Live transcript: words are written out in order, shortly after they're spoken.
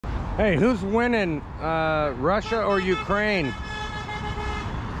Hey, who's winning, Russia or Ukraine?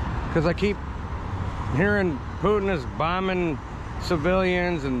 Because I keep hearing Putin is bombing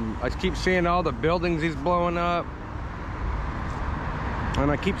civilians, and I keep seeing all the buildings he's blowing up,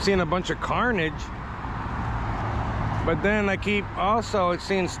 and I keep seeing a bunch of carnage. But then I keep also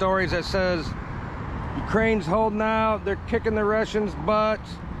seeing stories that says Ukraine's holding out, they're kicking the Russians'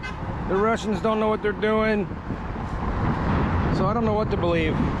 butts, the Russians don't know what they're doing. So I don't know what to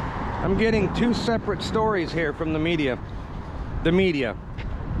believe. I'm getting two separate stories here from the media.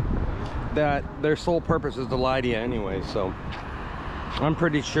 That their sole purpose is to lie to you anyway. So I'm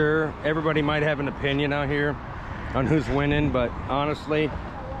pretty sure everybody might have an opinion out here on who's winning, but honestly,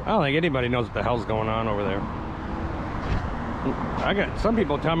 I don't think anybody knows what the hell's going on over there. I got some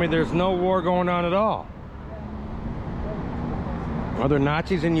people tell me there's no war going on at all. Are there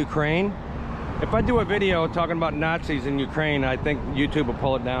Nazis in Ukraine? If I do a video talking about Nazis in Ukraine, I think YouTube will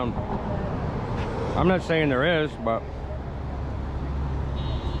pull it down. I'm not saying there is, but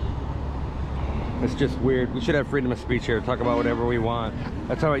it's just weird. We should have freedom of speech here, talk about whatever we want.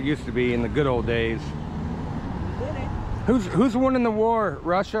 That's how it used to be in the good old days. Who's winning the war,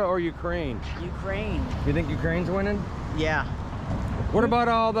 Russia or Ukraine? Ukraine. You think Ukraine's winning? Yeah. What about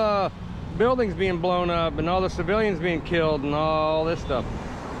all the buildings being blown up and all the civilians being killed and all this stuff?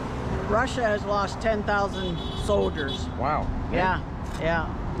 Russia has lost 10,000 soldiers. Wow. Yeah, yeah.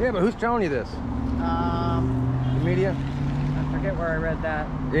 Yeah, but who's telling you this? The media? I forget where I read that.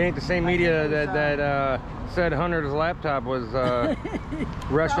 It ain't the same media that said Hunter's laptop was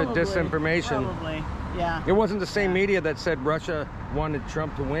Russia Probably, disinformation. Probably, yeah. It wasn't the same media that said Russia wanted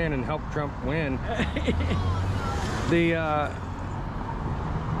Trump to win and helped Trump win. The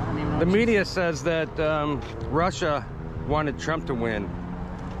media says that Russia wanted Trump to win.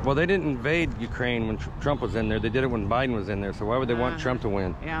 Well, they didn't invade Ukraine when Trump was in there. They did it when Biden was in there. So why would they want Trump to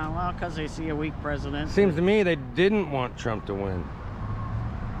win? Yeah, well, because they see a weak president. Seems to me they didn't want Trump to win.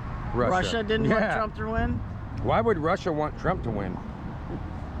 Russia didn't want Trump to win? Why would Russia want Trump to win?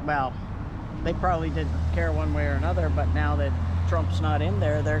 Well, they probably didn't care one way or another, but now that Trump's not in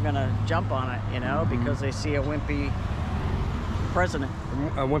there, they're going to jump on it, you know, because they see a wimpy president.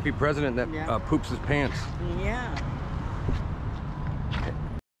 A wimpy president that poops his pants. Yeah.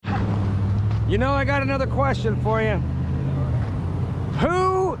 You know, I got another question for you.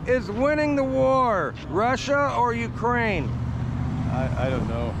 Who is winning the war, Russia or Ukraine? I don't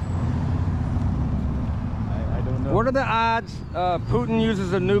know. I don't know. What are the odds Putin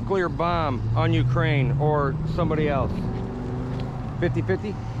uses a nuclear bomb on Ukraine or somebody else?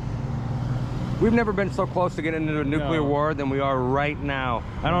 50-50? We've never been so close to getting into a nuclear war than we are right now.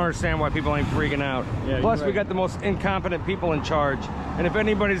 I don't understand why people ain't freaking out. Yeah, plus, we got the most incompetent people in charge. And if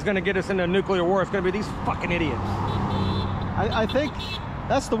anybody's going to get us into a nuclear war, it's going to be these fucking idiots. I think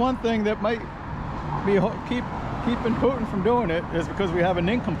that's the one thing that might be keeping Putin from doing it, is because we have a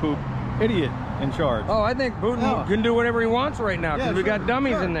nincompoop idiot in charge. Oh, I think Putin can do whatever he wants right now because we got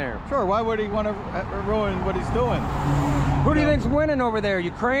dummies in there. Sure, why would he want to ruin what he's doing? Who do you think's winning over there,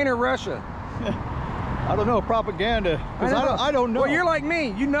 Ukraine or Russia? I don't know, propaganda. I don't know. Well, you're like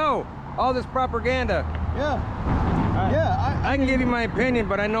me. You know all this propaganda. Yeah. I can give you my opinion,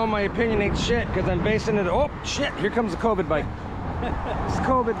 but I know my opinion ain't shit because I'm basing it. Oh, shit. Here comes the COVID bite. It's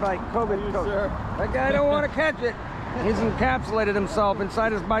COVID bite. COVID. Sir. That guy don't want to catch it. He's encapsulated himself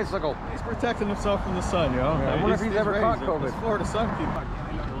inside his bicycle. He's protecting himself from the sun, you know? I wonder if he's ever caught COVID. It's Florida sun people.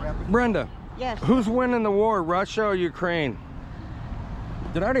 Brenda. Yes. Who's winning the war, Russia or Ukraine?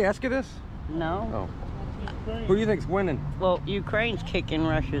 Did I already ask you this? No. Oh. Who do you think's winning? Well, Ukraine's kicking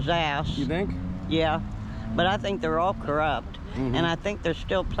Russia's ass. You think? Yeah. But I think they're all corrupt. And I think they're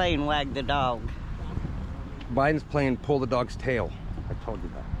still playing wag the dog. Biden's playing pull the dog's tail. I told you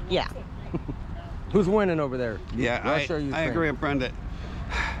that. Yeah. Who's winning over there? Yeah, Russia or Ukraine? I agree with Brenda.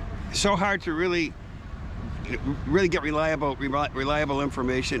 It's so hard to really get reliable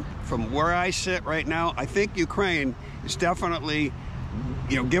information. From where I sit right now, I think Ukraine is definitely,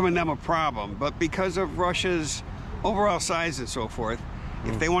 giving them a problem. But because of Russia's overall size and so forth,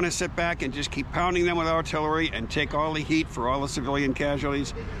 if they want to sit back and just keep pounding them with artillery and take all the heat for all the civilian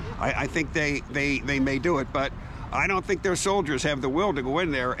casualties, I think they may do it. But I don't think their soldiers have the will to go in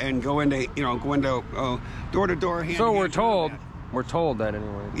there and go into door to door. So we're told. We're told that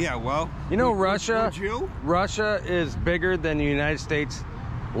anyway. Yeah, well, Russia is bigger than the United States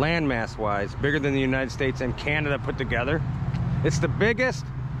landmass wise, bigger than the United States and Canada put together. It's the biggest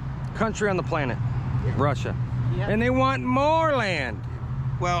country on the planet, Russia. Yeah. And they want more land.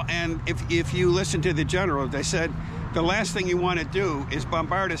 Well, and if you listen to the general, they said the last thing you want to do is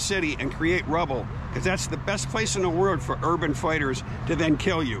bombard a city and create rubble, because that's the best place in the world for urban fighters to then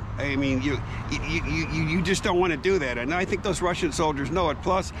kill you. I mean, you just don't want to do that, and I think those Russian soldiers know it.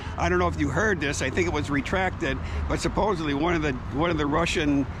 Plus, I don't know if you heard this. I think it was retracted, but supposedly one of the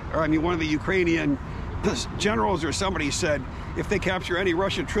Ukrainian generals or somebody said if they capture any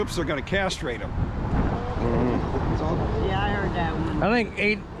Russian troops, they're going to castrate them. Yeah, I heard that one. I think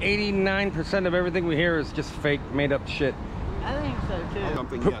 89% of everything we hear is just fake, made up shit. I think so too.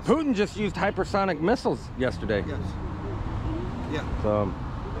 Something, yes. Putin just used hypersonic missiles yesterday. Yes. Yeah. So,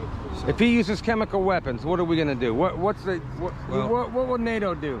 if he uses chemical weapons, what are we gonna do? What will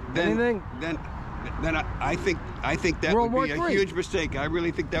NATO do? Anything? Then I think that World would be War a III. huge mistake. I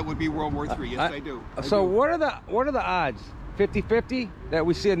really think that would be World War III. Yes, I do. So what are the odds? 50-50 that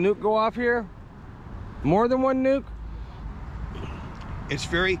we see a nuke go off here? More than one nuke? It's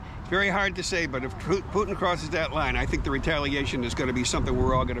very hard to say, but if Putin crosses that line, I think the retaliation is going to be something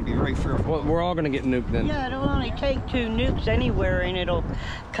we're all going to be very fearful. Well, we're all going to get nuked then. Yeah, it'll only take 2 nukes anywhere, and it'll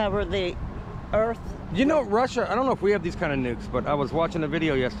cover the Earth. You know, Russia, I don't know if we have these kind of nukes, but I was watching a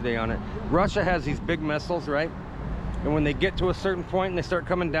video yesterday on it. Russia has these big missiles, right? And when they get to a certain point and they start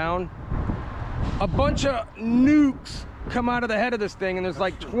coming down, a bunch of nukes come out of the head of this thing, and there's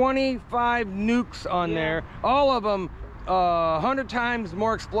like 25 nukes on there. All of them 100 times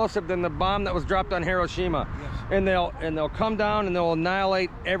more explosive than the bomb that was dropped on Hiroshima. Yes. And they'll come down and they'll annihilate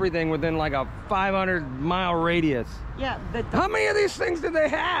everything within like a 500-mile radius. Yeah, but How many of these things do they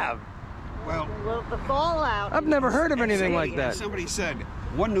have? Well, the fallout. I've never heard of anything like that. Somebody said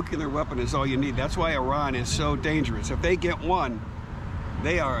one nuclear weapon is all you need. That's why Iran is so dangerous. If they get one,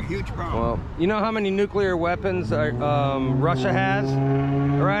 they are a huge problem. Well, you know how many nuclear weapons Russia has?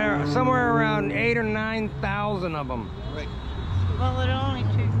 Right, somewhere around 8,000 or 9,000 of them. Right. Well, it only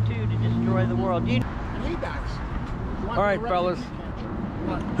took 2 to destroy the world. All right, fellas.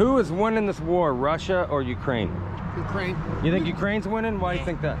 Who is winning this war, Russia or Ukraine? Ukraine. You think Ukraine's winning? Why do you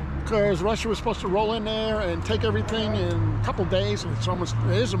think that? Because Russia was supposed to roll in there and take everything in a couple days, and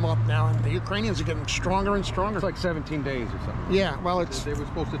it is a month now, and the Ukrainians are getting stronger and stronger. It's like 17 days or something. Yeah, well, it's They were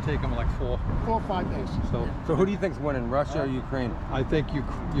supposed to take them like 4. 4 or 5 days. So who do you think's winning, Russia or Ukraine? I think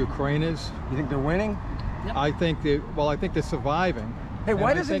Ukraine is. You think they're winning? I think they're surviving. Hey,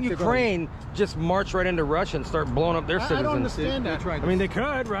 why And I doesn't think they're gonna- Ukraine just march right into Russia and start blowing up their I citizens? don't understand They're that. trying I mean, they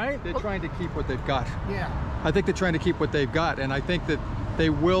could, right? They're trying to keep what they've got. Yeah. I think they're trying to keep what they've got, and I think that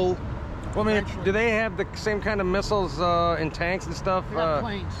they will. Well, I mean, do they have the same kind of missiles and tanks and stuff? They got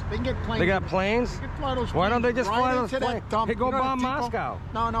planes. They can get planes. They got planes? They can fly those Why don't they planes just right fly those into that planes? dump. Hey, go You know that bomb depot? Moscow.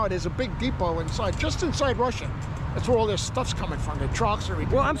 No, there's a big depot inside, just inside Russia. That's where all their stuff's coming from, the trucks,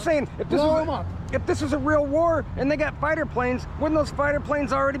 everything. Well, I'm saying, if Blow 'em up. this was a real war and they got fighter planes, wouldn't those fighter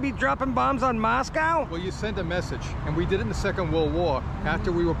planes already be dropping bombs on Moscow? Well, you send a message, and we did it in the Second World War.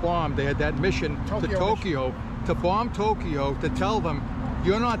 After we were bombed, they had that mission to Tokyo, to bomb Tokyo, to tell them,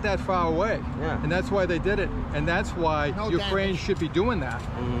 you're not that far away. Yeah. And that's why they did it. And that's why No Ukraine damage. should be doing that.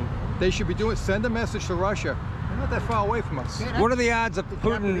 They should be doing, send a message to Russia. They're not that far away from us. Yeah. What are the odds of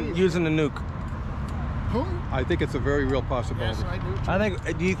Putin Japanese. using a nuke? Putin? I think it's a very real possibility. Yes, I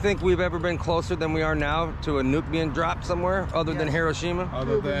do. Do you think we've ever been closer than we are now to a nuke being dropped somewhere other than Yes. Hiroshima?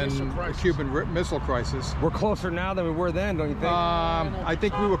 Other Cuban than Missile the Crisis. Cuban Missile Crisis. We're closer now than we were then, don't you think? I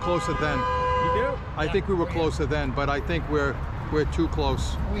think we were closer then. you do? I think we were closer then, but I think we're too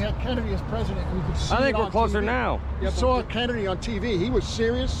close. We had Kennedy as president. We could see I think it we're on closer TV. now. You saw Kennedy on TV. He was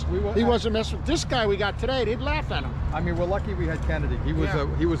serious. He wasn't messing with this guy we got today. They'd laugh at him. I mean, we're lucky we had Kennedy. He was Yeah.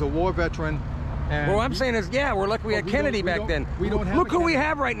 he was a war veteran. And Well, what I'm saying is, yeah, we're lucky we Well, had we Kennedy don't- we back don't- then. we don't have Look a who we Kennedy.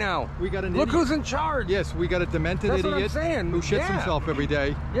 have right now. We got an Look idiot. who's in charge. Yes, we got a demented That's what I'm idiot saying. who shits Yeah. himself every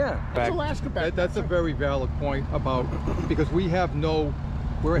day. Yeah. It's Alaska back. That's a very valid point about, because we have no,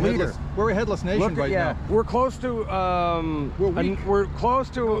 we're a Leader. headless nation Look at, right now. we're close to weak. we're close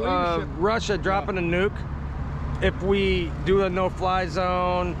to leadership. Russia dropping a nuke. If we do a no-fly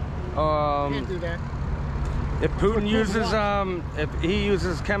zone, Can't do that. if Putin uses if he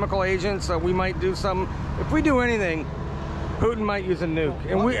uses chemical agents, we might do some. If we do anything, Putin might use a nuke.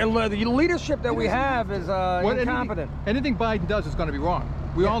 And the leadership that we have is incompetent. Anything Biden does is going to be wrong.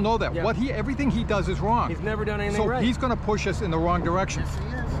 We all know that. Yeah. Everything he does is wrong. He's never done anything so right. he's going to push us in the wrong direction. Yes, he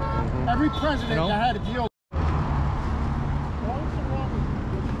is. Every president You know? that had a deal.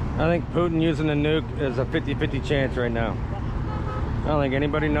 I think Putin using a nuke is a 50-50 chance right now. I don't think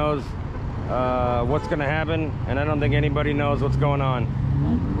anybody knows what's going to happen, and I don't think anybody knows what's going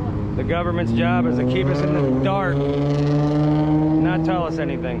on. The government's job is to keep us in the dark, not tell us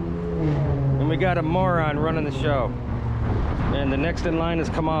anything. And we got a moron running the show. And the next in line is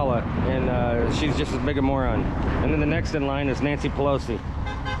Kamala, and she's just as big a moron. And then the next in line is Nancy Pelosi.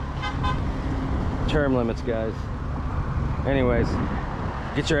 Term limits, guys. Anyways,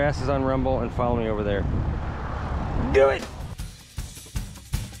 get your asses on Rumble and follow me over there. Do it!